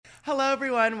Hello,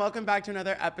 everyone. Welcome back to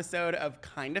another episode of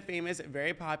Kinda Famous,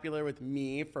 very popular with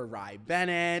me, Farai,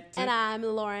 Bennett. And I'm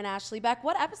Lauren Ashley Beck.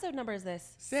 What episode number is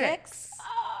this? 6.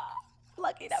 Oh,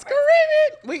 lucky number. Scream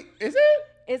it! Wait, is it?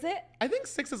 Is it? I think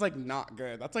 6 is like not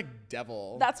good. That's like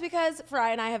devil. That's because Farai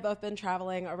and I have both been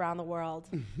traveling around the world.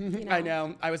 You know? I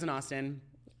know. I was in Austin.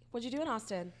 What'd you do in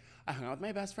Austin? I hung out with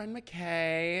my best friend,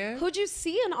 McKay. Who'd you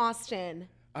see in Austin?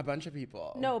 A bunch of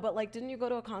people. No, but like, didn't you go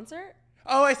to a concert?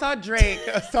 Oh, I saw Drake.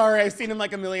 Sorry, I've seen him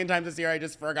like a million times this year. I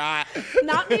just forgot.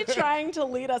 Not me trying to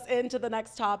lead us into the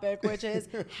next topic, which is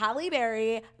Halle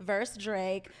Berry versus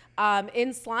Drake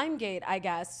in Slimegate, I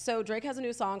guess. So Drake has a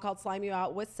new song called Slime You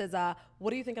Out with SZA. What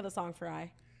do you think of the song,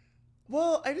 Farai?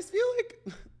 Well, I just feel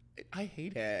like I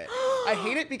hate it. I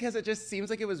hate it because it just seems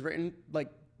like it was written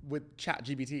like with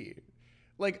ChatGPT.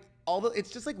 Like it's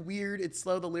just like weird. It's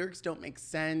slow. The lyrics don't make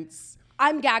sense.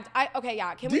 I'm gagged. Okay,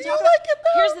 yeah. Do you like it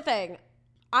though? Here's the thing.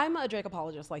 I'm a Drake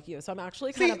apologist like you, so I'm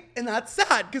actually kind of... and that's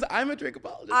sad because I'm a Drake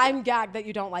apologist. I'm gagged that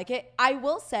you don't like it. I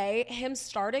will say, him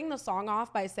starting the song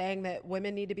off by saying that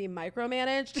women need to be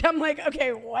micromanaged, I'm like,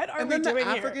 okay, what are we doing here? And then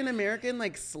the African-American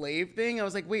like slave thing, I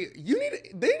was like, wait, there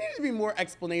needed to be more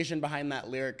explanation behind that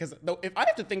lyric because if I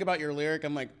have to think about your lyric,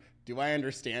 I'm like, do I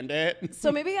understand it?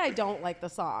 So maybe I don't like the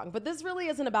song, but this really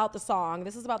isn't about the song.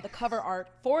 This is about the cover art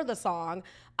for the song.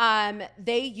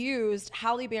 They used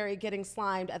Halle Berry getting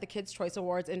slimed at the Kids' Choice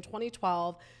Awards in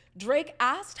 2012. Drake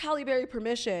asked Halle Berry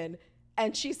permission,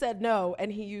 and she said no,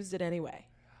 and he used it anyway.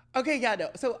 Okay, yeah,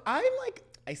 no. So I'm like,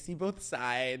 I see both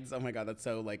sides. Oh my God, that's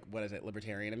so like, what is it,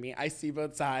 libertarian of me? I see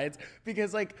both sides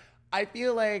because like, I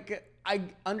feel like I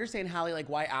understand Halle, like,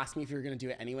 why ask me if you're gonna do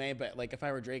it anyway? But like, if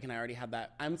I were Drake and I already had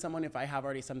that, I'm someone, if I have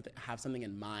already have something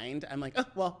in mind, I'm like, oh,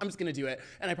 well, I'm just gonna do it.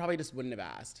 And I probably just wouldn't have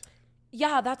asked.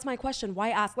 Yeah, that's my question. Why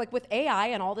ask? Like with AI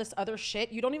and all this other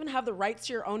shit, you don't even have the rights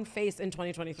to your own face in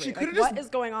 2023. Like, what is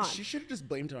going on? She should have just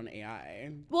blamed it on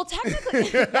AI. Well, technically,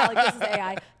 yeah, like this is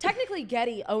AI. Technically,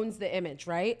 Getty owns the image,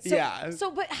 right? So, yeah.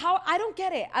 So, but how? I don't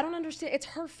get it. I don't understand. It's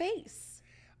her face.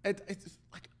 It's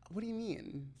like, what do you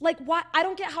mean? Like, why? I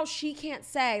don't get how she can't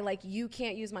say, like, you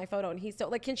can't use my photo, and he's still,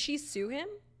 like, can she sue him?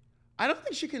 I don't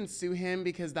think she can sue him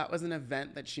because that was an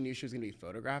event that she knew she was going to be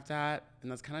photographed at.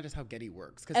 And that's kind of just how Getty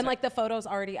works. And like the photo's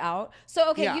already out. So,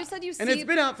 okay, yeah. You said you see. And it's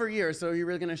been out for years. So you're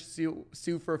really going to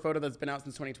sue for a photo that's been out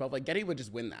since 2012. Like Getty would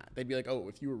just win that. They'd be like, oh,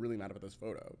 if you were really mad about this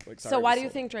photo. Like, sorry, so why do you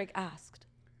think Drake asked?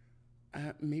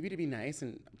 Maybe to be nice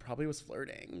and probably was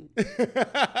flirting.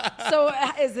 So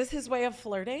is this his way of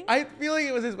flirting? I feel like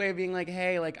it was his way of being like,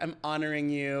 hey, like I'm honoring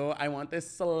you. I want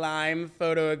this slime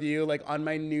photo of you like on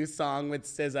my new song with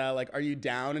SZA. Like, are you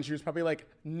down? And she was probably like,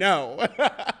 no.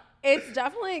 It's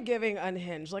definitely giving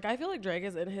unhinged. Like I feel like Drake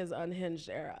is in his unhinged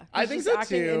era. I think so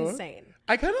acting too. Insane.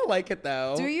 I kind of like it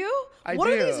though. Do you? What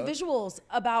are these visuals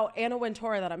about Anna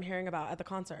Wintour that I'm hearing about at the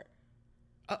concert?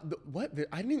 What?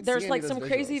 I didn't There's see like any some of those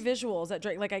crazy visuals that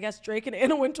Drake, like I guess Drake and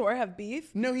Anna Wintour have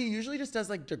beef. No, he usually just does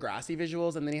like Degrassi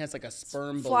visuals and then he has like a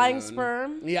sperm balloon. Flying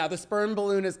sperm? Yeah, the sperm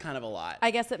balloon is kind of a lot.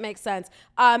 I guess it makes sense.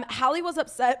 Halle was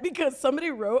upset because somebody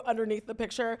wrote underneath the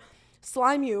picture,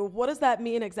 slime you, what does that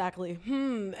mean exactly?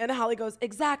 And Halle goes,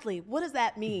 exactly, what does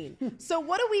that mean? So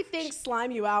what do we think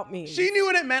slime you out means? She knew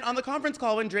what it meant on the conference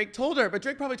call when Drake told her, but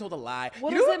Drake probably told a lie.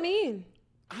 What does it mean?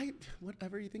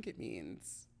 Whatever you think it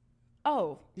means.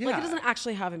 Oh, yeah. Like it doesn't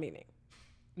actually have a meaning.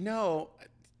 No.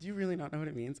 Do you really not know what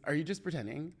it means? Are you just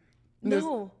pretending?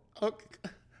 No.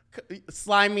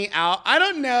 Slime me out. I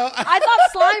don't know. I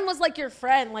thought slime was like your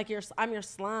friend, like I'm your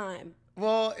slime.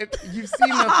 Well, if you've seen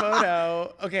the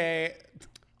photo, okay.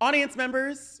 Audience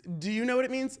members, do you know what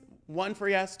it means? 1 for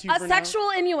yes, 2 for no. A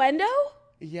sexual innuendo?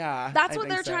 Yeah. That's what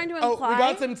they're trying to imply. Oh, we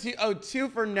got some 2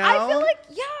 for no. I feel like,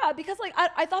 yeah, because like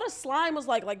I thought a slime was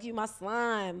like you my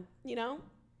slime, you know?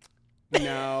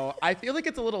 No, I feel like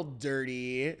it's a little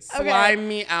dirty. Slime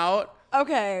me out.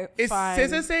 Okay, fine.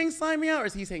 Is SZA saying slime me out or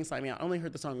is he saying slime me out? I only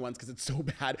heard the song once because it's so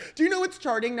bad. Do you know it's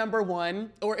charting #1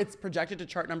 or it's projected to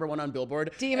chart #1 on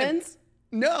Billboard? Demons?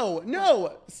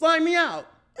 No. Slime me out.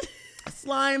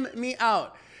 Slime me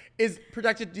out is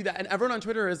projected to do that. And everyone on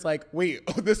Twitter is like, wait,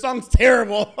 this song's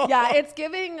terrible. Yeah, it's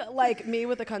giving like Me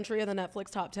with the Country in the Netflix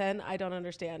top 10. I don't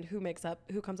understand who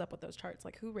comes up with those charts.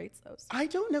 Like who rates those? I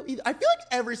don't know either. I feel like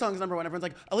every song is #1. Everyone's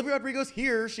like, Olivia Rodrigo's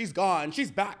here, she's gone, she's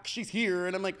back, she's here.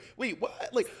 And I'm like, wait, what?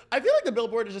 Like, I feel like the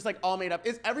Billboard is just like all made up.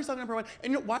 Is every song #1?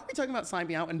 And you know, why are we talking about Slime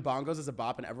Me Out and Bongos as a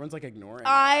bop and everyone's like ignoring it?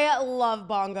 I love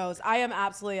bongos. I am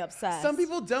absolutely obsessed. Some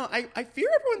people don't. I fear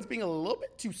everyone's being a little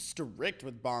bit too strict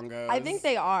with bongos. I think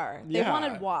they are. They Yeah.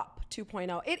 wanted WAP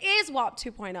 2.0. It is WAP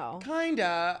 2.0.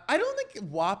 Kinda. I don't think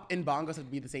WAP and bongos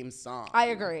would be the same song. I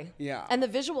agree. Yeah. And the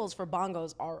visuals for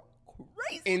bongos are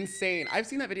crazy. Insane. I've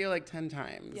seen that video like 10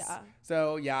 times. Yeah.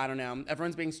 So yeah, I don't know.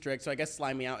 Everyone's being strict. So I guess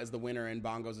Slime Me Out is the winner and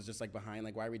Bongos is just like behind.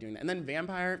 Like, why are we doing that? And then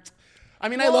Vampire. I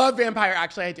mean, I love Vampire.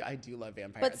 Actually, I do love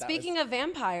Vampire. But speaking of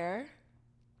Vampire.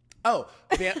 Oh.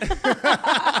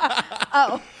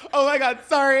 Oh. Oh my God.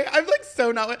 Sorry. I'm like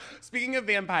so not. Speaking of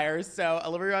vampires. So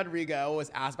Olivia Rodrigo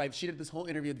was asked she did this whole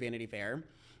interview with Vanity Fair.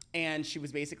 And she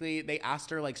was basically, they asked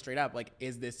her like straight up, like,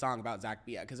 is this song about Zach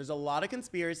Bia? Because there's a lot of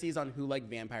conspiracies on who like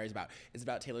Vampire is about. Is it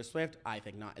about Taylor Swift? I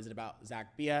think not. Is it about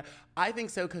Zach Bia? I think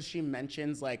so because she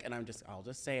mentions like, and I'll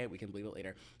just say it, we can believe it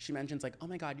later. She mentions like, oh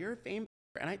my God, you're a fame.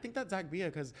 And I think that's Zach Bia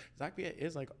because Zach Bia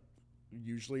is like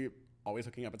usually always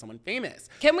hooking up with someone famous.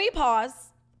 Can we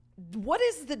pause? What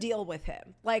is the deal with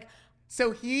him? Like,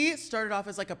 so he started off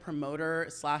as like a promoter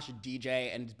 /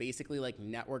 DJ and basically like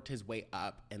networked his way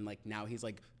up. And like now he's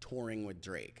like touring with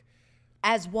Drake.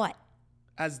 As what?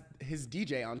 As his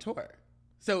DJ on tour.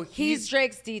 So he's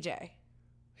Drake's DJ.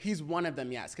 He's one of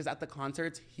them, yes. Because at the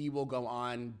concerts, he will go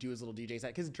on, do his little DJ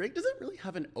set. Because Drake doesn't really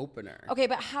have an opener. Okay,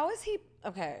 but how is he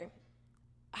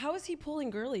pulling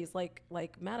girlies like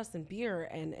Madison Beer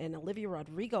and Olivia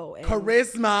Rodrigo? And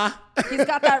charisma. He's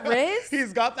got that riz?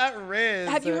 He's got that riz.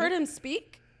 Have you heard him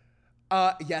speak?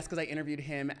 Yes, because I interviewed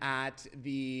him at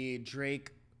the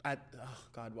Drake, oh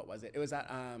God, what was it? It was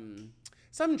at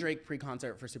some Drake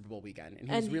pre-concert for Super Bowl weekend, and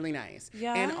he was really nice.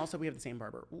 Yeah. And also we have the same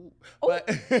barber. Ooh. But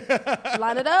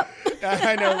line it up.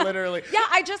 I know, literally. Yeah,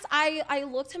 I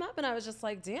looked him up and I was just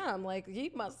like, damn, like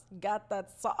he must got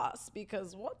that sauce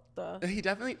because what the? He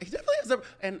definitely has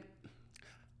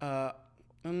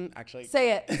actually.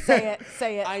 Say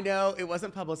it. I know it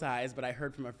wasn't publicized, but I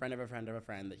heard from a friend of a friend of a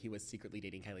friend that he was secretly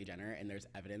dating Kylie Jenner, and there's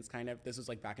evidence kind of. This was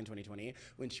like back in 2020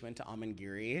 when she went to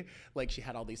Amangiri. Like she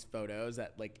had all these photos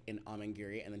at like in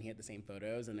Amangiri, and then he had the same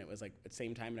photos, and it was like at the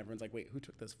same time, and everyone's like, wait, who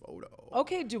took this photo?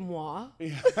 Okay, Dumois.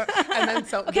 Yeah. And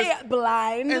then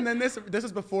blind. And then this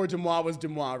was before Dumois was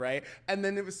Dumois, right? And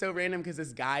then it was so random because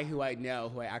this guy who I know,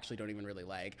 who I actually don't even really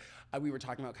like, we were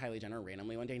talking about Kylie Jenner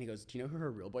randomly one day, and he goes, do you know who her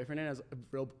real boyfriend is?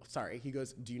 He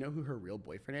goes, do you know who her real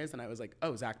boyfriend is? And I was like,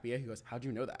 oh, Zach Bia. He goes, how'd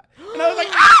you know that? And I was like,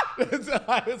 ah! So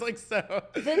I was like, so.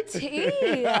 The tea.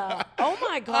 Oh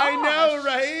my gosh. I know,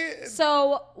 right?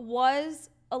 So was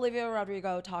Olivia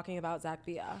Rodrigo talking about Zach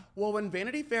Bia? Well, when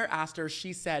Vanity Fair asked her,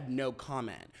 she said no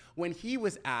comment. When he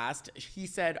was asked, he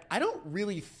said, I don't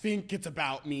really think it's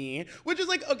about me, which is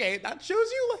like, okay, that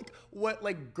shows you like what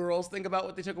like girls think about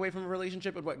what they took away from a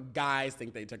relationship and what guys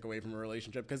think they took away from a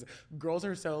relationship, because girls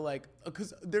are so like,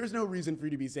 because there's no reason for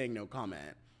you to be saying no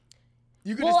comment.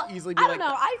 You could just easily be I don't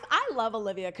know. I love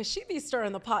Olivia because she'd be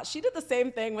stirring the pot. She did the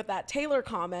same thing with that Taylor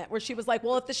comment where she was like,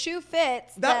 well, if the shoe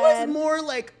fits, that then... was more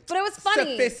like but it was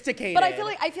funny. Sophisticated. But I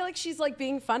feel like she's like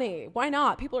being funny. Why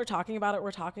not? People are talking about it.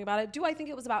 We're talking about it. Do I think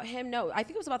it was about him? No. I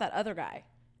think it was about that other guy.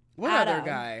 What other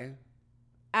guy?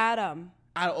 Adam.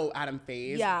 Adam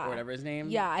Faze, yeah, or whatever his name.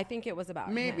 Yeah, I think it was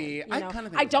about maybe. Him, I kind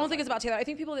of. I don't think it's about Taylor. I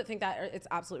think people that think that it's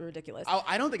absolutely ridiculous.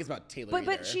 I don't think it's about Taylor.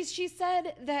 But she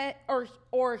said that,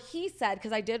 or he said,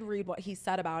 because I did read what he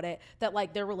said about it, that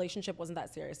like their relationship wasn't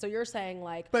that serious. So you're saying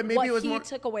like, but maybe what it was he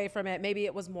took away from it, maybe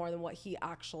it was more than what he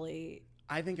actually.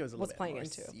 I think it was a little bit more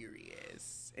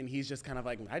serious. And he's just kind of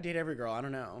like, I date every girl. I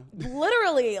don't know.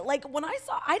 Literally. Like when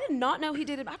I did not know he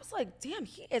dated. I was like, damn,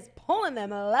 he is pulling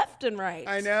them left and right.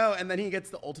 I know. And then he gets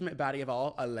the ultimate baddie of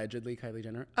all. Allegedly Kylie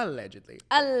Jenner. Allegedly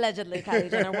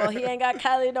Kylie Jenner. Well, he ain't got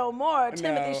Kylie no more.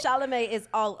 Timothy Chalamet is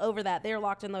all over that. They're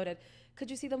locked and loaded. Could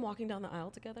you see them walking down the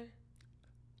aisle together?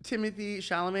 Timothy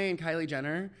Chalamet and Kylie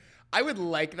Jenner. I would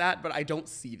like that, but I don't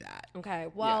see that. Okay.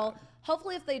 Well,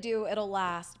 hopefully if they do, it'll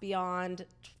last beyond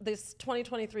this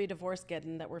 2023 divorce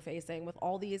getting that we're facing with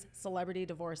all these celebrity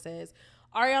divorces.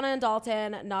 Ariana and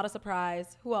Dalton, not a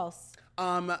surprise. Who else?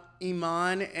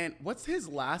 Iman and what's his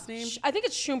last name? I think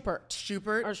it's Schumpert.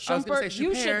 Schumpert? Or Schumpert.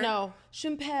 You should know.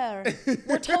 Schumpert.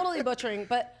 We're totally butchering,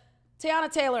 but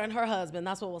Tiana Taylor and her husband,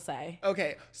 that's what we'll say.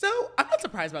 Okay, so I'm not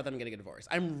surprised about them getting a divorce.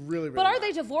 I'm really But are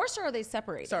they divorced or are they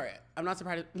separated? Sorry, I'm not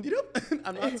surprised.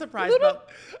 I'm not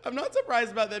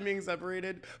surprised about them being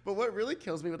separated. But what really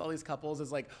kills me with all these couples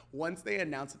is like once they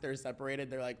announce that they're separated,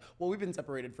 they're like, well, we've been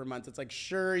separated for months. It's like,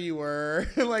 sure you were.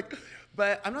 Like,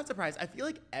 but I'm not surprised. I feel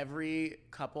like every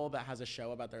couple that has a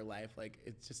show about their life, like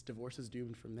it's just divorce is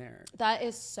doomed from there. That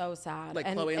is so sad. Like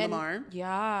Chloe and Lamar.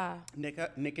 Yeah.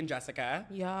 Nick and Jessica.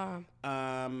 Yeah.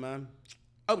 Tamar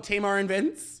and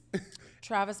Vince.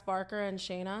 Travis Barker and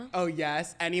Shayna. Oh,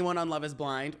 yes. Anyone on Love is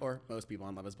Blind, or most people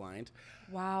on Love is Blind.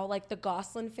 Wow, like the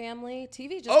Gosselin family.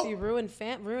 TV just be ruining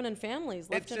families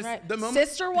left and right.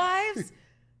 Sister Wives.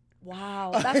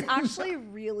 Wow, that's actually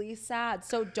really sad.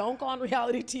 So don't go on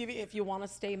reality TV if you want to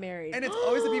stay married. And it's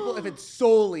always the people if it's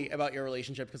solely about your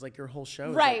relationship, because like your whole show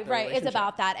is right, like the right. It's relationship.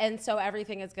 about that. And so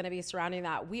everything is going to be surrounding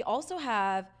that. We also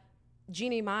have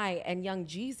Jeannie Mai and Young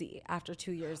Jeezy after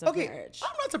 2 years of marriage. I'm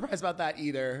not surprised about that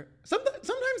either.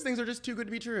 Sometimes things are just too good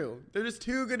to be true. They're just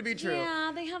too good to be true.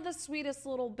 Yeah, they have the sweetest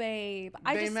little babe.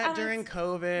 They met during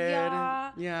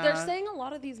COVID. Yeah. They're saying a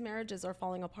lot of these marriages are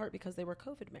falling apart because they were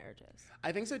COVID marriages.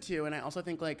 I think so too. And I also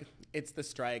think like it's the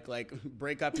strike, like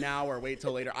break up now or wait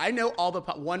till later. I know all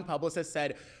one publicist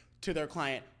said to their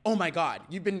client, oh my God,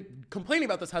 you've been complaining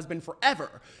about this husband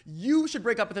forever. You should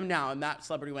break up with him now. And that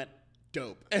celebrity went,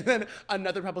 dope. And then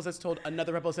another publicist told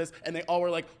another publicist, and they all were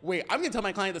like, wait, I'm gonna tell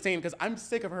my client the same because I'm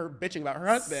sick of her bitching about her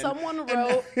husband. Someone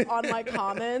wrote on my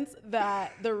comments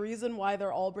that the reason why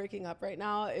they're all breaking up right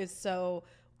now is so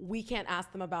we can't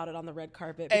ask them about it on the red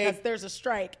carpet because there's a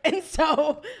strike. And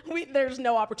so there's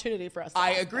no opportunity for us to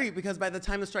I agree, because by the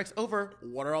time the strike's over,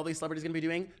 what are all these celebrities gonna be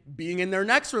doing? Being in their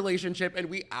next relationship, and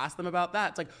we ask them about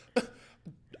that. It's like,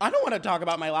 I don't want to talk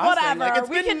about my last thing. Like, it's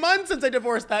been months since I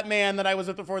divorced that man that I was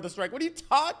with before the strike. What are you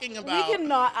talking about? We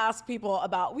cannot ask people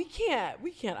about, we can't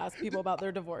ask people about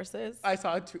their divorces. I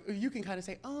saw it too. You can kind of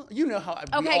say, oh, you know how.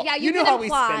 You know how we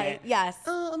spin it. Yes.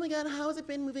 Oh my God, how has it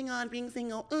been moving on, being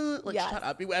single? Like, yes. Shut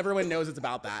up. Everyone knows it's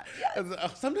about that.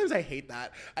 Yes. Sometimes I hate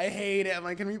that. I hate it. I'm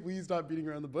like, can we please stop beating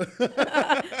around the bush?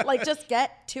 Like, just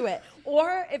get to it.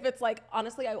 Or if it's like,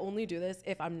 honestly, I only do this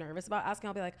if I'm nervous about asking.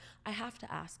 I'll be like, I have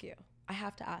to ask you. I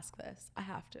have to ask this. I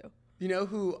have to. You know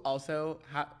who also,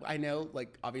 I know,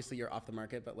 like, obviously you're off the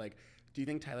market, but, like, do you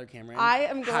think Tyler Cameron I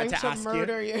am going to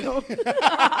murder you.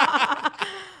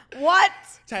 What?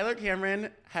 Tyler Cameron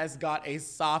has got a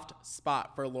soft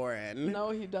spot for Lauren. No,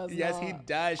 he does Yes, not. he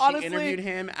does. Honestly, she interviewed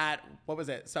him at, what was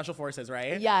it? Special Forces,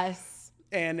 right? Yes.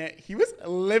 And he was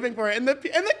living for it. And the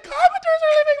commenters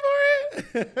are living for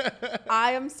it.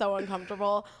 I am so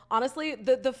uncomfortable. Honestly,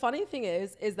 the funny thing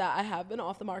is that I have been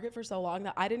off the market for so long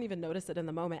that I didn't even notice it in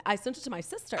the moment. I sent it to my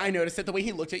sister. I noticed it. The way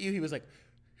he looked at you, he was like,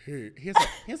 hey. He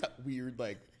has that weird,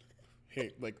 like,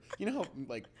 hey, like, you know how,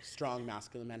 like, strong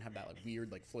masculine men have that, like,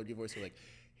 weird, like, flirty voice where, like,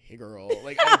 hey, girl.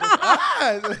 Like,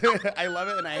 I love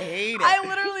it and I hate it. I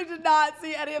literally did not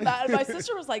see any of that. And my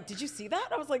sister was like, did you see that?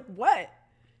 I was like, what?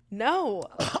 No.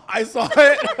 I saw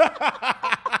it.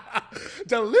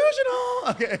 Delusional.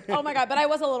 Okay. Oh my God, but I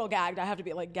was a little gagged. I have to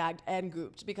be like gagged and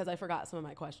gooped because I forgot some of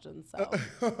my questions. So.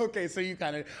 Okay, so you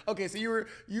kind of, so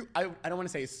I don't want to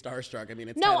say starstruck. I mean,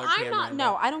 it's no, Tyler I'm Cameron, not.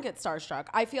 No, I don't get starstruck.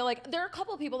 I feel like there are a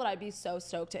couple of people that I'd be so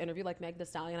stoked to interview, like Meg Thee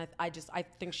Stallion. I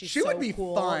think she so would be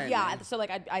cool. fun. Yeah, so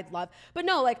like I'd love, but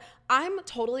no, like I'm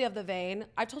totally of the vein.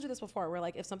 I've told you this before, where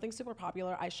like if something's super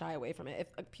popular, I shy away from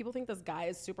it. If people think this guy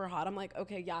is super hot, I'm like,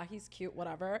 okay, yeah, he's cute,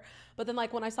 whatever. But then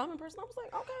like when I saw him in person, I was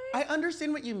like, okay. I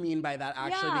understand what you mean by that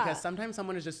actually, because sometimes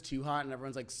someone is just too hot and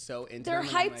everyone's like so into they're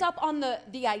them. They're hyped up on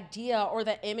the idea or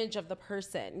the image of the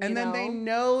person. And then they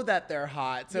know that they're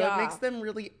hot. So it makes them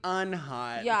really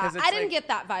unhot. Yeah, I didn't get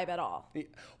that vibe at all.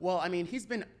 Well, I mean, he's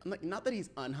been, like, not that he's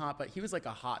unhot, but he was like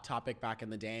a hot topic back in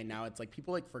the day. And now it's like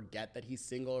people like forget that he's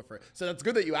single. So that's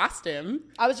good that you asked him.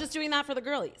 I was just doing that for the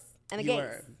girlies. And the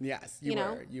gays. Yes, you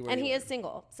were. And he is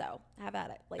single, so have at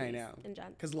it, ladies. I know. And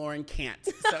gents. Because Lauren can't.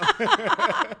 So.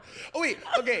 Oh, wait.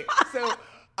 Okay. So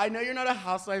I know you're not a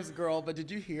Housewives girl, but do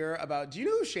you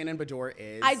know who Shannon Beador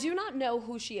is? I do not know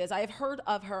who she is. I have heard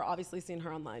of her, obviously seen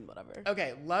her online, whatever.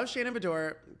 Okay. Love Shannon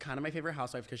Beador. Kind of my favorite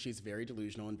housewife because she's very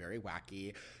delusional and very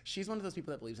wacky. She's one of those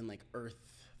people that believes in like earth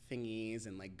thingies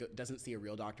and like doesn't see a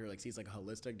real doctor, like sees like a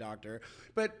holistic doctor.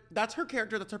 But that's her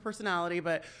character, that's her personality.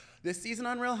 But this season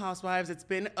on Real Housewives, it's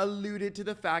been alluded to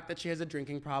the fact that she has a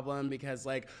drinking problem because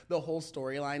like the whole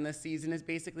storyline this season is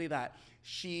basically that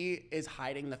she is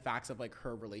hiding the facts of like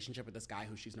her relationship with this guy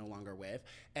who she's no longer with,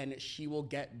 and she will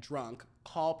get drunk,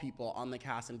 call people on the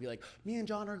cast and be like, me and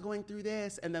John are going through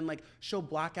this, and then like she'll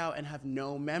black out and have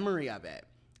no memory of it.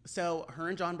 So her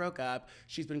and John broke up.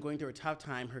 She's been going through a tough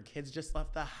time. Her kids just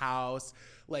left the house.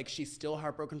 Like, she's still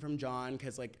heartbroken from John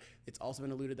because, like, it's also been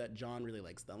alluded that John really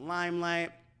likes the limelight.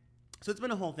 So it's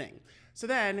been a whole thing. So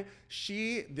then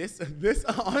this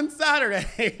on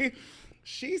Saturday,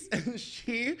 she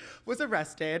was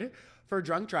arrested for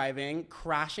drunk driving,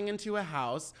 crashing into a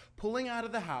house, pulling out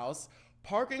of the house,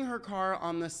 parking her car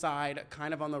on the side,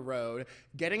 kind of on the road,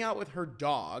 getting out with her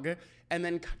dog, and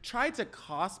then tried to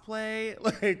cosplay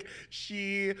like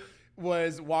she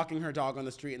was walking her dog on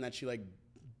the street and that she like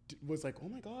was like, oh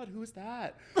my God, who is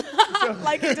that? So,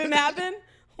 like it didn't happen?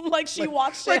 Like she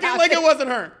watched it happen? Like it wasn't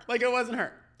her. Like it wasn't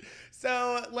her.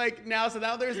 So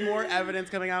now there's more evidence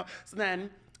coming out. So then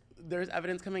there's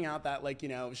evidence coming out that, like, you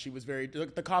know, she was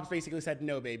the cops basically said,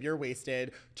 no, babe, you're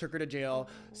wasted, took her to jail.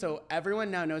 So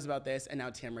everyone now knows about this. And now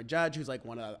Tamra Judge, who's like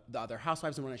one of the other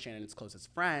housewives and one of Shannon's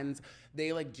closest friends,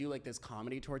 they like do like this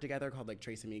comedy tour together called like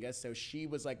Tres Amigas. So she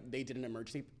was like, they did an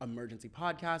emergency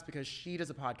podcast because she does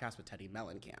a podcast with Teddy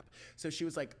Mellencamp. So she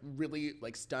was like really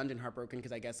like stunned and heartbroken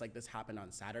because I guess like this happened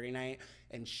on Saturday night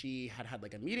and she had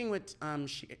like a meeting with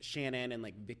Shannon and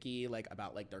like Vicky like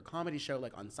about like their comedy show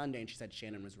like on Sunday, and she said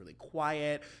Shannon was really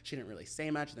quiet. She didn't really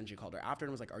say much. Then she called her after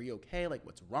and was like, are you okay? Like,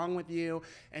 what's wrong with you?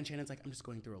 And Shannon's like, I'm just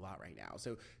going through a lot right now.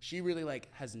 So she really like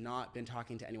has not been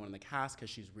talking to anyone in the cast because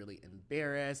she's really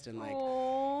embarrassed and like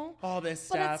all this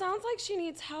stuff. But it sounds like she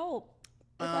needs help.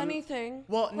 If anything.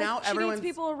 Well, like, now she needs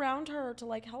people around her to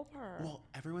like help her. Well,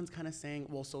 everyone's kind of saying,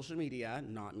 well, social media,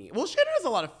 not me. Well, Shannon has a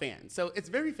lot of fans, so it's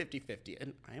very 50-50.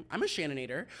 And I'm a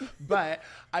Shannonator, but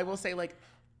I will say like,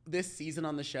 this season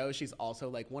on the show, she's also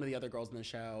like one of the other girls in the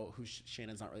show who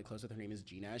Shannon's not really close with. Her name is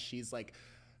Gina. She's like,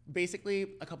 basically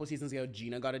a couple seasons ago,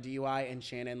 Gina got a DUI and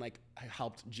Shannon like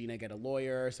helped Gina get a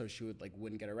lawyer so she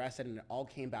wouldn't get arrested, and it all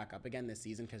came back up again this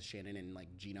season because Shannon and like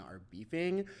Gina are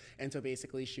beefing. And so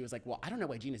basically she was like, well, I don't know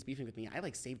why Gina's beefing with me. I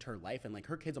like saved her life and like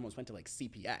her kids almost went to like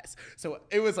CPS. So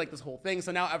it was like this whole thing.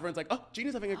 So now everyone's like, oh,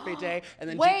 Gina's having a great day. And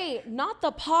then wait, not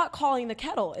the pot calling the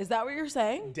kettle. Is that what you're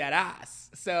saying? Dead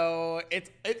ass. So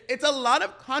it's a lot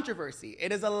of controversy.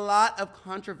 It is a lot of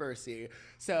controversy.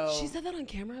 So she said that on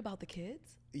camera about the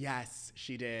kids? Yes,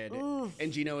 she did. Oof.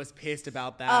 And Gina was pissed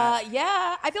about that.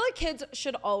 Yeah. I feel like kids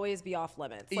should always be off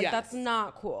limits. Like, that's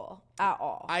not cool at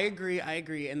all. I agree.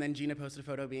 And then Gina posted a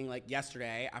photo being like,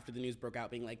 yesterday, after the news broke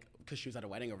out, being like, because she was at a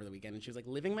wedding over the weekend, and she was like,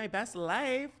 living my best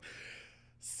life.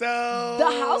 So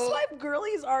the housewife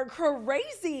girlies are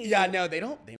crazy. Yeah, no, they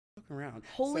don't fuck around.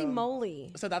 Holy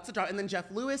moly. So that's the drama. And then Jeff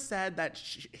Lewis said that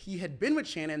he had been with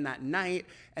Shannon that night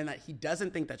and that he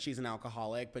doesn't think that she's an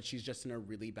alcoholic, but she's just in a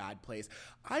really bad place.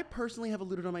 I personally have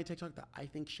alluded on my TikTok that I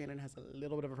think Shannon has a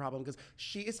little bit of a problem because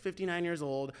she is 59 years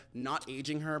old, not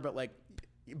aging her, but like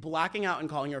blacking out and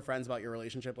calling your friends about your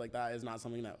relationship like that is not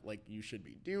something that like you should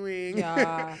be doing.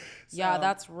 Yeah. Yeah,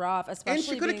 that's rough. Especially and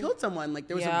she could have killed someone. Like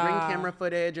there was a Ring camera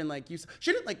footage and like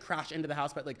she didn't like crash into the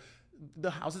house, but like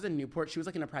the house is in Newport. She was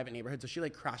like in a private neighborhood, so she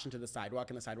like crashed into the sidewalk,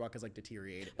 and the sidewalk is like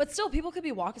deteriorated. But still, people could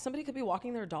be walking. Somebody could be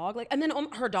walking their dog, like, and then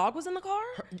her dog was in the car.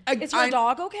 Is her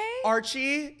dog okay?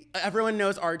 Archie, everyone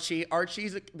knows Archie.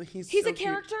 Archie's he's a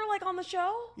character like on the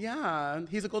show. Yeah,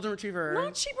 he's a golden retriever.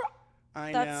 Not she.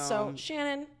 That's so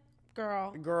Shannon.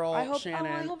 Girl, Shannon.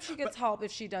 I hope she gets help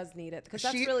if she does need it, because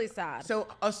that's really sad. So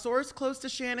a source close to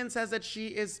Shannon says that she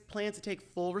is planning to take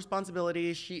full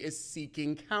responsibility. She is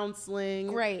seeking counseling.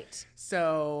 Great.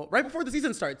 So right before the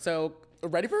season starts. So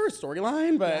ready for her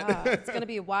storyline, but yeah, it's gonna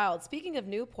be wild. Speaking of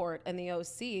Newport and the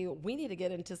OC, we need to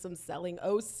get into some selling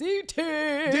OC tea.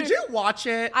 Did you watch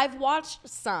it? I've watched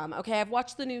some. Okay, I've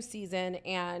watched the new season,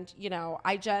 and you know,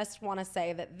 I just want to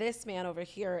say that this man over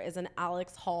here is an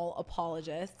Alex Hall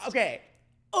apologist. Okay.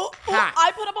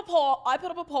 I put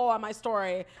up a poll on my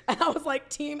story, and I was like,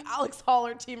 Team Alex Hall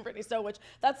or Team Brittany Stowe, which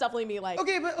that's definitely me. Like,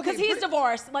 because he's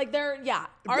divorced. Like,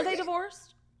 are they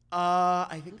divorced?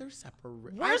 I think they're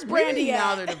separate. Where's Brandy at?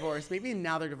 Now they're divorced. Maybe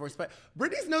now they're divorced. But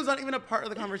Brittany's no's not even a part of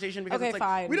the conversation because it's like,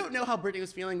 fine. We don't know how Brittany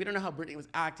was feeling. We don't know how Brittany was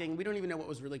acting. We don't even know what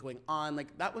was really going on.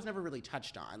 Like, that was never really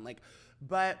touched on. Like,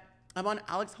 but I'm on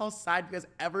Alex Hall's side because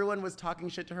everyone was talking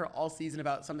shit to her all season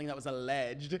about something that was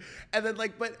alleged. And then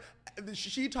like, but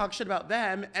she talks shit about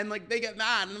them and like they get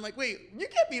mad. And I'm like, wait, you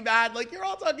can't be mad. Like you're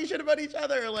all talking shit about each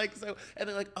other. Like, so, and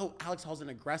they're like, oh, Alex Hall's an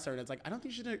aggressor. And it's like, I don't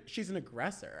think she's an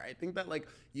aggressor. I think that like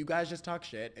you guys just talk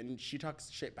shit and she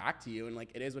talks shit back to you. And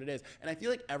like, it is what it is. And I feel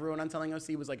like everyone on Selling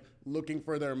OC was like looking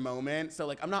for their moment. So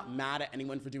like, I'm not mad at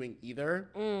anyone for doing either.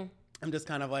 I'm just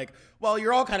kind of like, well,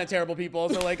 you're all kind of terrible people,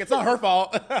 so like it's not her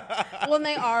fault. Well, and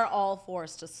they are all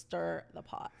forced to stir the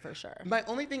pot for sure. My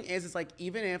only thing is like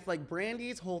even if like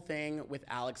Brandy's whole thing with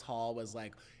Alex Hall was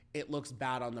like it looks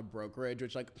bad on the brokerage,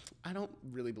 which like I don't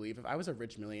really believe. If I was a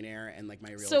rich millionaire and like my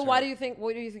realtor. So what do you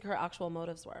think her actual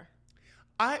motives were?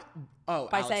 By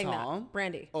Alex saying Hall? that,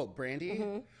 Brandy. Oh, Brandy.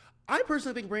 Mm-hmm. I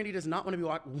personally think Brandy does not want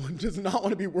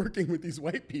to be working with these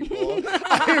white people.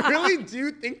 I really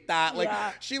do think that. Like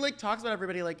she like talks about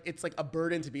everybody like it's like a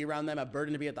burden to be around them, a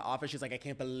burden to be at the office. She's like, I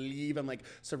can't believe I'm like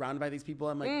surrounded by these people.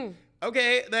 I'm like,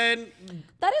 okay, then.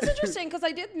 That is interesting because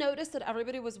I did notice that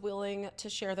everybody was willing to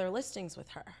share their listings with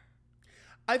her.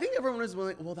 I think everyone was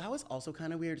willing. Well, that was also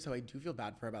kind of weird. So I do feel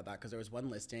bad for her about that because there was one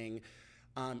listing.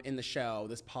 In the show,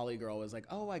 this Polly girl was like,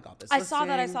 "Oh, I got this." I saw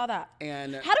that.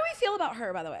 And how do we feel about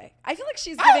her, by the way? I feel like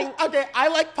she's giving. Okay, I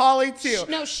like Polly too.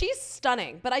 No, she's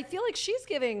stunning, but I feel like she's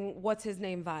giving what's his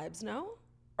name vibes. No,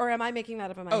 Or am I making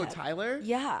that up in my Oh, head? Tyler?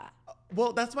 Yeah.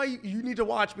 Well, that's why you need to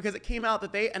watch, because it came out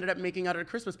that they ended up making out at a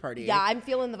Christmas party. Yeah, I'm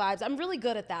feeling the vibes. I'm really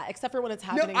good at that, except for when it's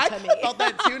happening I to me. felt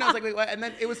that too, and I was like, wait, what? And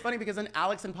then it was funny because then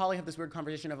Alex and Polly have this weird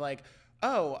conversation of like,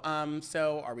 oh,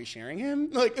 so are we sharing him?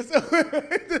 Like, so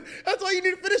that's why you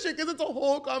need to finish it, because it's a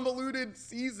whole convoluted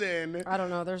season. I don't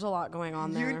know. There's a lot going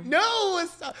on there.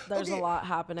 There's a lot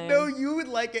happening. No, you would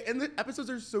like it. And the episodes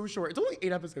are so short. It's only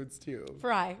 8 episodes too.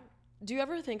 Farai, do you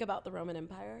ever think about the Roman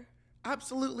Empire?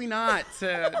 Absolutely not.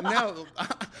 No,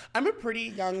 I'm a pretty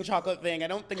young chocolate thing. I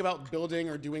don't think about building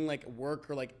or doing like work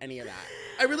or like any of that.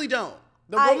 I really don't.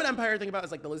 The Roman Empire I think about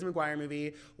is like the Lizzie McGuire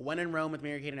movie, When in Rome with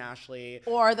Mary-Kate and Ashley.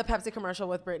 Or the Pepsi commercial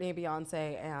with Britney,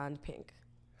 Beyonce, and Pink.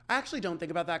 I actually don't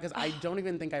think about that because I don't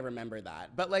even think I remember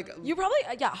that. But like, you probably,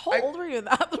 how old were you in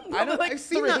that? I've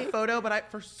seen that photo, but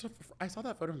I saw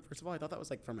that photo. First of all, I thought that was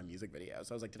like from a music video.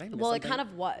 So I was like, did I miss something? It kind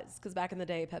of was, because back in the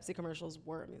day, Pepsi commercials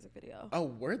were a music video. Oh,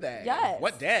 were they? Yes.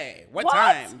 What day? What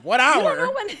time? What hour? You don't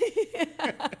know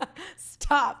when.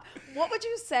 Stop. What would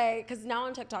you say? Because now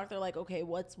on TikTok, they're like, okay,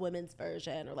 what's women's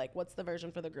version? Or like, what's the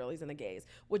version for the girlies and the gays?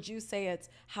 Would you say it's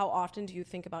how often do you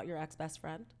think about your ex-best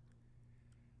friend?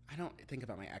 I don't think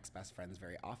about my ex-best friends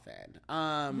very often.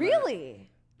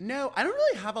 Really? No, I don't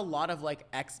really have a lot of like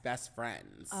ex-best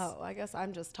friends. Oh, I guess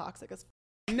I'm just toxic as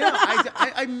No,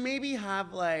 I maybe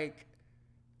have like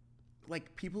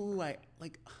people who I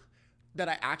like that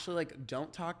I actually like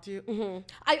don't talk to.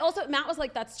 Mm-hmm. Matt was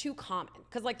like, that's too common.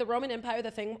 Because like the Roman Empire,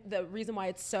 the reason why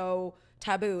it's so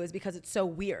taboo is because it's so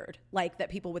weird, like that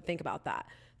people would think about that.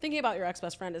 Thinking about your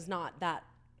ex-best friend is not that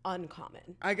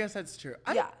uncommon. I guess that's true.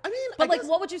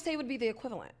 What would you say would be the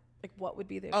equivalent? Like, what would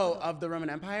be the equivalent? Oh, of the Roman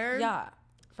Empire? Yeah,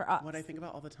 for us. What I think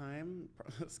about all the time?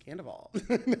 Scandal.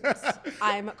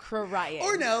 I'm crying.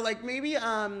 Or no, like maybe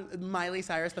Miley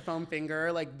Cyrus, the foam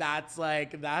finger. Like that's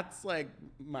like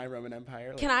my Roman Empire.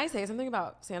 Like, can I say something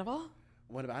about Sandoval?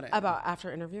 What about it? About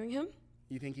after interviewing him?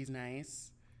 You think he's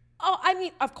nice? Oh, I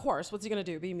mean, of course. What's he gonna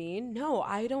do? Be mean? No,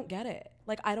 I don't get it.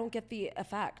 Like, I don't get the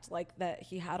effect like that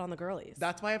he had on the girlies.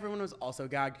 That's why everyone was also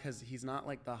gagged, because he's not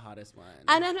like the hottest one.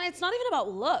 And it's not even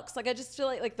about looks. Like, I just feel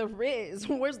like the Riz.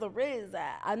 Where's the Riz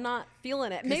at? I'm not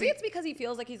feeling it. Maybe it's because he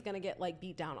feels like he's gonna get like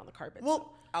beat down on the carpet.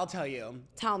 Well, I'll tell you.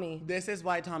 Tell me. This is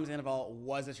why Tom Sandoval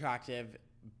was attractive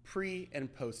pre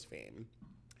and post fame.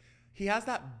 He has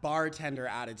that bartender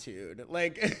attitude.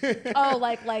 Like oh,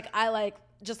 like I like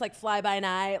just like fly by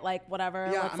night, like whatever.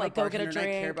 Yeah, let's I'm like a go get a bartender drink.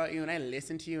 And I care about you and I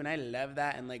listen to you and I love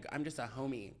that, and like I'm just a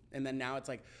homie. And then now it's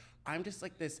like I'm just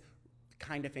like this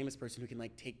kind of famous person who can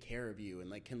like take care of you and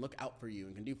like can look out for you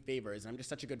and can do favors, and I'm just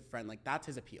such a good friend. Like that's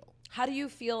his appeal. How do you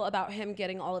feel about him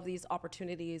getting all of these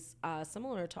opportunities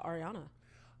similar to Ariana?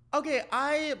 Okay,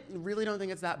 I really don't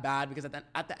think it's that bad, because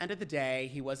at the end of the day,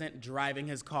 he wasn't driving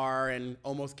his car and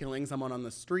almost killing someone on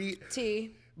the street.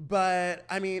 But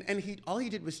I mean, and all he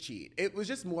did was cheat. It was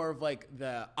just more of like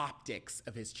the optics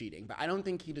of his cheating. But I don't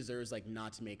think he deserves like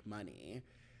not to make money.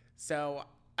 So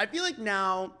I feel like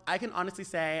now I can honestly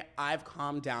say I've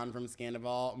calmed down from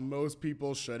Scandoval. Most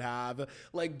people should have.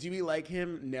 Like, do we like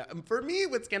him? No. For me,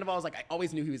 with Scandoval, I was like, I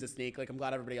always knew he was a snake. Like, I'm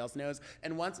glad everybody else knows.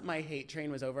 And once my hate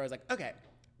train was over, I was like, okay,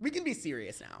 we can be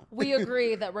serious now. We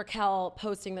agree that Raquel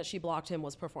posting that she blocked him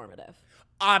was performative.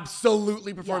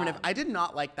 Absolutely performative. Yeah. I did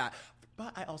not like that.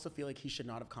 But I also feel like he should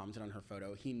not have commented on her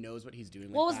photo. He knows what he's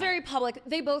doing. Well, it was very public.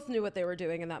 They both knew what they were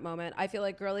doing in that moment. I feel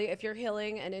like, girly, if you're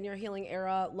healing and in your healing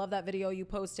era, love that video you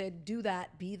posted, do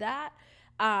that, be that.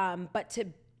 But to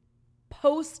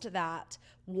post that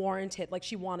warranted, like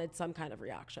she wanted some kind of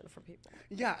reaction from people.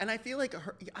 Yeah, and I feel like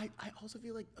I also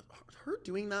feel like her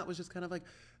doing that was just kind of like,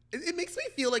 it makes me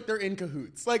feel like they're in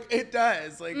cahoots. Like it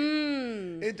does. Like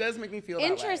it does make me feel that way.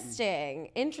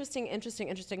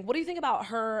 Interesting. What do you think about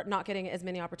her not getting as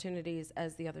many opportunities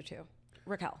as the other two?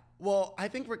 Raquel. Well, I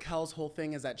think Raquel's whole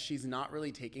thing is that she's not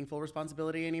really taking full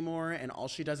responsibility anymore, and all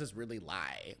she does is really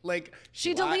lie. Like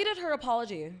she deleted her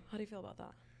apology. How do you feel about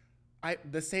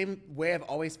that? The same way I've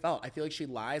always felt. I feel like she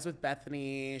lies with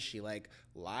Bethany. She like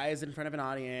lies in front of an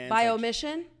audience. By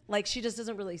omission? Like she just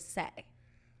doesn't really say.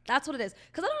 That's what it is.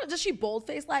 Because I don't know, does she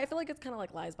boldface lie? I feel like it's kind of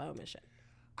like lies by omission.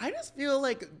 I just feel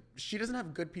like she doesn't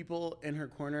have good people in her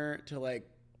corner to like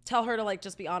tell her to like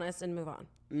just be honest and move on.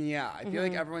 Yeah, I feel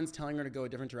like everyone's telling her to go a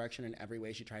different direction in every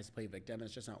way she tries to play victim, and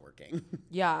it's just not working.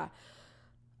 Yeah.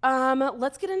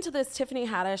 Let's get into this Tiffany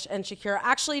Haddish and Shakira.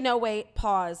 Actually, no, wait,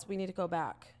 pause. We need to go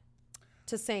back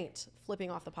to Saint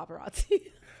flipping off the paparazzi.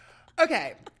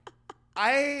 Okay.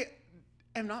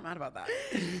 I'm not mad about that.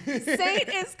 Saint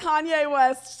is Kanye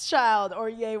West's child or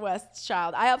Ye West's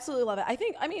child. I absolutely love it.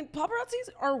 I mean, paparazzis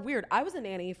are weird. I was a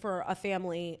nanny for a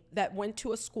family that went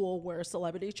to a school where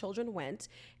celebrity children went,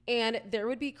 and there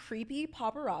would be creepy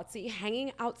paparazzi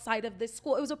hanging outside of this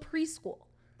school. It was a preschool.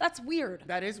 That's weird.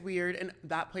 That is weird. And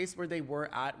that place where they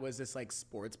were at was this like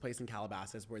sports place in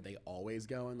Calabasas where they always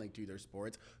go and like do their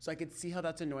sports. So I could see how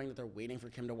that's annoying that they're waiting for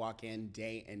Kim to walk in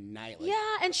day and night. Like,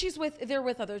 yeah, and they're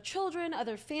with other children,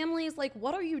 other families. Like,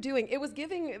 what are you doing? It was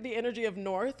giving the energy of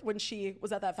North when she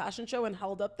was at that fashion show and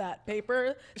held up that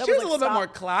paper. She was a little bit more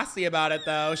classy about it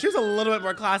though. She was a little bit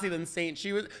more classy than Saint.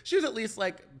 She was at least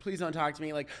like, please don't talk to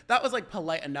me. Like that was like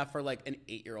polite enough for like an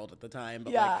 8-year-old at the time.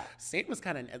 But like Saint was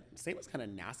kind of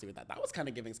nasty with that. That was kind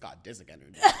of giving Scott Disick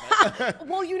energy.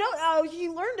 Well, he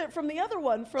learned it from the other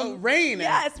one. From Rain.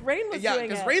 Yes, Rain was doing it. Yeah,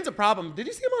 because Rain's a problem. Did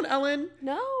you see him on Ellen?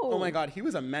 No. Oh my God, he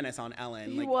was a menace on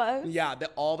Ellen. He was? Yeah,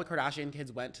 all the Kardashian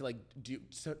kids went to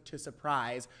to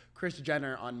surprise Kris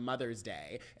Jenner on Mother's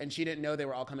Day, and she didn't know they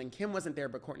were all coming. Kim wasn't there,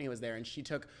 but Kourtney was there, and she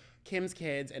took Kim's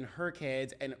kids and her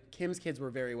kids, and Kim's kids were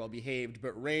very well behaved,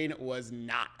 but Rain was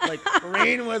not. Like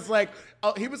Rain was like,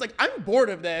 he was like, I'm bored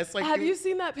of this. Like, have you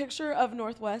seen that picture of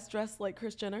Northwest dressed like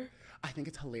Kris Jenner? I think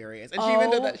it's hilarious. And she even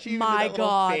did that. She my even did that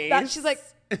God, little face. she's like,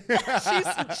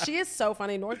 she is so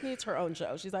funny. North needs her own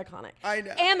show. She's iconic. I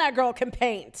know. And that girl can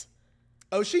paint.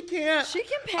 Oh, she can't. She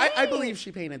can paint. I believe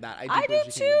she painted that. I do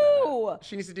too.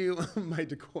 She needs to do my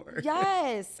decor.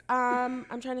 Yes. I'm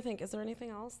trying to think. Is there anything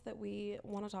else that we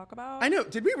want to talk about? I know.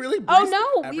 Did we really?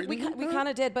 Oh no, we kind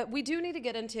of did, but we do need to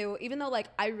get into. Even though like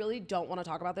I really don't want to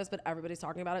talk about this, but everybody's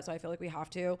talking about it, so I feel like we have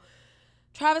to.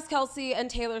 Travis Kelce and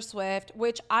Taylor Swift,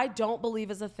 which I don't believe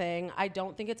is a thing. I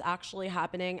don't think it's actually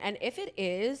happening. And if it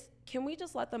is, can we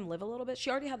just let them live a little bit? She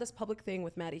already had this public thing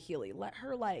with Maddie Healy. Let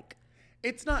her like.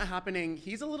 It's not happening.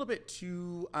 He's a little bit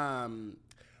too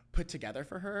put together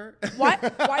for her. Why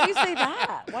do you say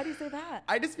that? Why do you say that?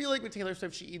 I just feel like with Taylor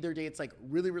Swift, she either dates like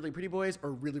really, really pretty boys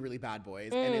or really, really bad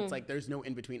boys. And it's like there's no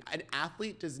in between. An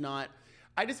athlete does not.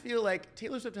 I just feel like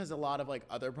Taylor Swift has a lot of like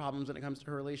other problems when it comes to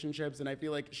her relationships, and I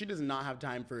feel like she does not have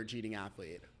time for a cheating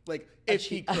athlete. Like if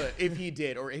he could, if he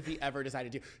did, or if he ever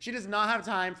decided to. She does not have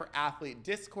time for athlete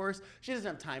discourse. She doesn't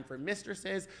have time for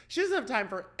mistresses. She doesn't have time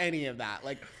for any of that.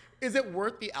 Like, is it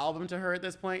worth the album to her at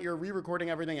this point? You're re-recording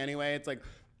everything anyway. It's like,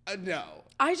 no.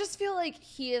 I just feel like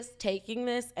he is taking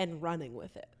this and running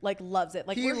with it. Like, loves it.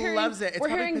 Like, he loves it. It's we're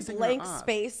hearing pissing blank her off.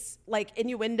 space, like,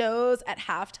 innuendos at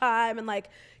halftime. And, like,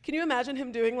 can you imagine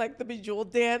him doing, like, the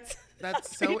Bejeweled dance?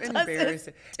 That's so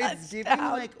embarrassing. It's giving,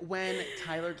 like, when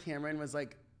Tyler Cameron was,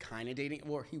 like, kind of dating,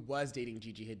 well, he was dating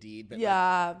Gigi Hadid. But,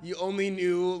 like, you only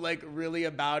knew, like, really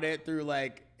about it through,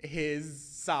 like, his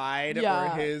side or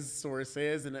his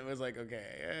sources, and it was like,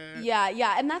 okay. Yeah,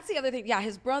 and that's the other thing. Yeah,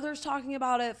 his brother's talking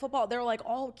about it. Football, they're like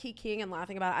all kikiing and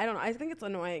laughing about it. I don't know. I think it's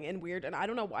annoying and weird, and I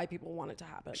don't know why people want it to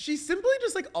happen. She's simply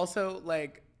just like also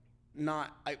like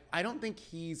not. I don't think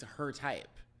he's her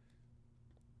type.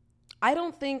 I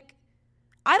don't think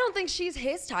she's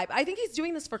his type. I think he's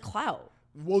doing this for clout.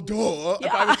 Well, duh. Yeah.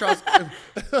 If I was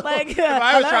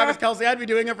Travis Kelce, I'd be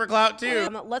doing it for clout too.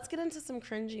 Let's get into some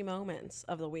cringy moments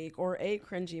of the week, or a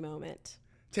cringy moment.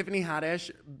 Tiffany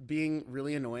Haddish being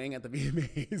really annoying at the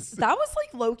VMAs. That was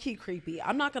like low-key creepy.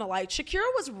 I'm not gonna lie. Shakira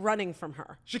was running from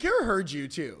her. Shakira heard you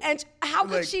too. And how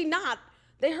could she not?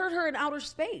 They heard her in outer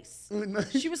space.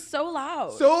 She was so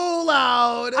loud. So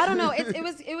loud. I don't know.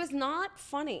 It was not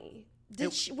funny.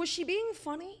 Was she being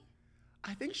funny?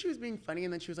 I think she was being funny,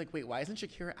 and then she was like, wait, why isn't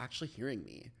Shakira actually hearing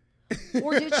me?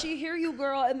 Or did she hear you,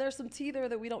 girl, and there's some tea there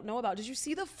that we don't know about? Did you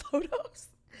see the photos?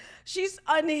 She's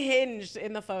unhinged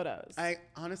in the photos.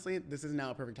 Honestly, this is now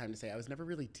a perfect time to say I was never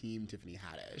really team Tiffany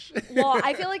Haddish. Well,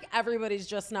 I feel like everybody's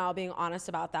just now being honest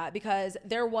about that, because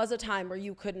there was a time where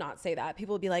you could not say that.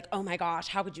 People would be like, oh my gosh,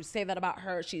 how could you say that about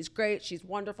her? She's great. She's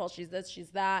wonderful. She's this, she's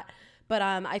that. But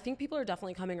I think people are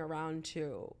definitely coming around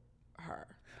to her.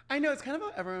 I know, it's kind of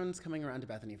how everyone's coming around to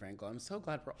Bethany Frankel. I'm so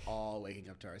glad we're all waking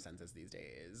up to our senses these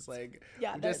days. Like,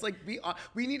 just like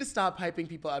we need to stop hyping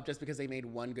people up just because they made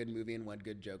one good movie and one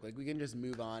good joke. Like, we can just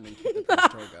move on and keep the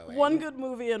Prince tour going. One good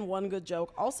movie and one good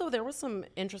joke. Also, there was some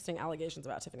interesting allegations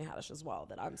about Tiffany Haddish as well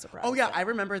that I'm surprised. Oh yeah, I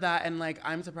remember that, and like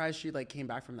I'm surprised she like came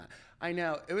back from that. I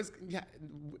know it was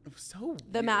so.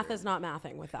 The weird. math is not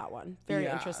mathing with that one. Very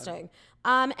interesting.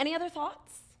 Any other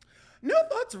thoughts? No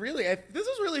thoughts, really. This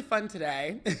was really fun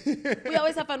today. We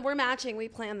always have fun. We're matching. We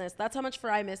plan this. That's how much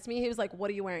Farai missed me. He was like,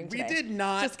 what are you wearing today? We did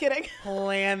not Just kidding.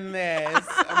 plan this.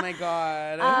 Oh, my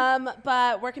God.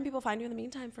 But where can people find you in the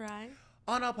meantime, Farai?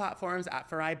 On all platforms, at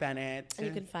Farai Bennett. And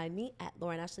you can find me at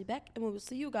Lauren Ashley Beck. And we will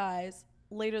see you guys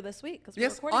later this week because we're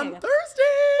Yes, recording on again.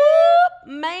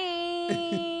 Thursday.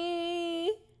 Man.